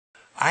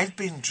I've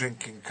been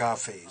drinking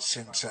coffee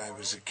since I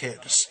was a kid.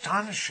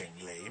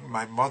 Astonishingly,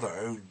 my mother,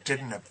 who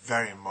didn't have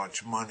very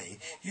much money,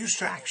 used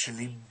to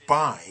actually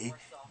buy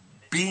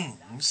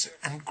beans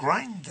and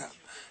grind them.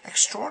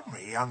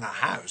 Extraordinary on a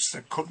house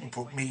that couldn't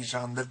put meat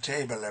on the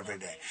table every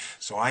day.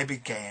 So I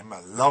became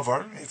a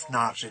lover, if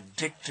not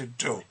addicted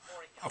to,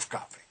 of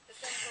coffee.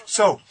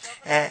 So,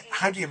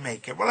 how do you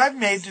make it? Well, I've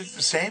made it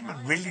the same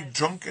and really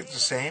drunk it the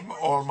same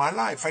all my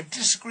life. I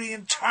disagree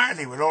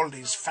entirely with all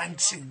these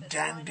fancy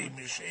dandy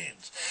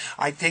machines.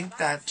 I think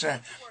that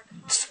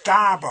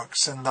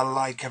Starbucks and the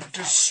like have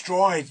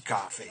destroyed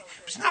coffee.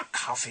 It's not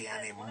coffee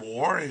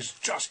anymore. It's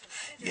just,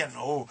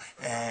 lattes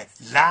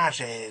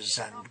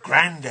and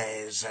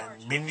grandes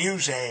and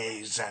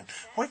minutes. And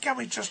why can't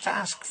we just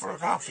ask for a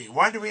coffee?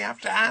 Why do we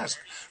have to ask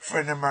for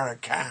an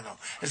Americano?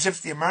 As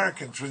if the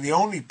Americans were the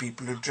only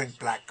people who drink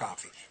black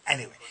coffee.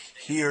 Anyway,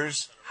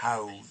 here's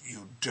how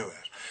you do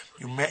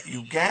it.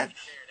 You get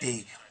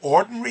the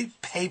ordinary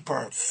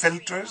paper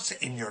filters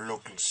in your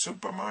local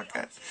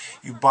supermarket.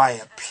 You buy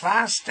a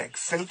plastic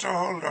filter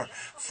holder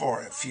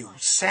for a few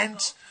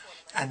cents,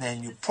 and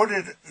then you put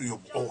it,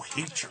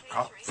 heat your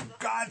cup. For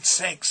God's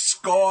sake,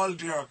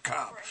 scald your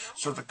cup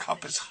so the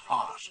cup is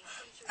hot.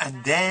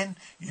 And then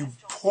you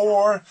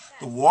pour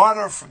the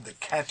water from the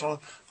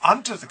kettle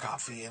onto the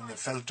coffee in the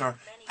filter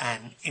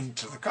and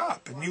into the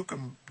cup. And you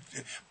can,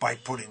 by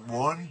putting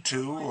 1,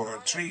 2, or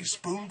 3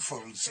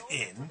 spoonfuls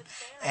in,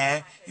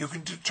 you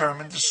can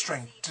determine the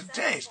strength to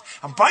taste.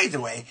 And by the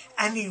way,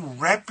 any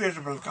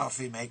reputable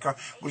coffee maker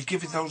will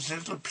give you those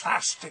little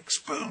plastic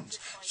spoons,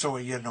 so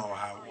you know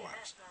how it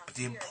works. But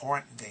the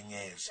important thing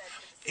is,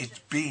 it's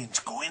beans.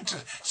 Go into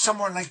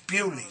somewhere like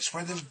Bewley's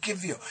where they'll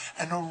give you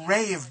an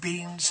array of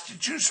beans to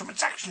choose from.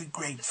 It's actually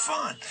great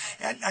fun.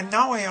 And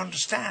now I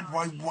understand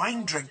why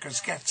wine drinkers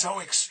get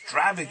so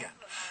extravagant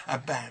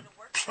about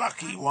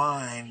plucky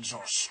wines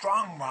or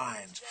strong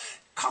wines.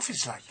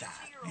 Coffee's like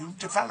that. You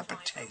develop a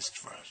taste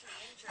for it.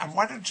 And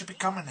why don't you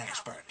become an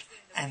expert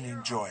and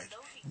enjoy it?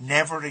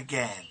 Never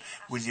again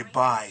will you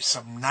buy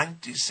some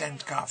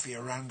 90-cent coffee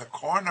around the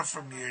corner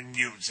from your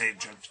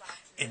newsagent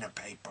in a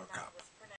paper cup.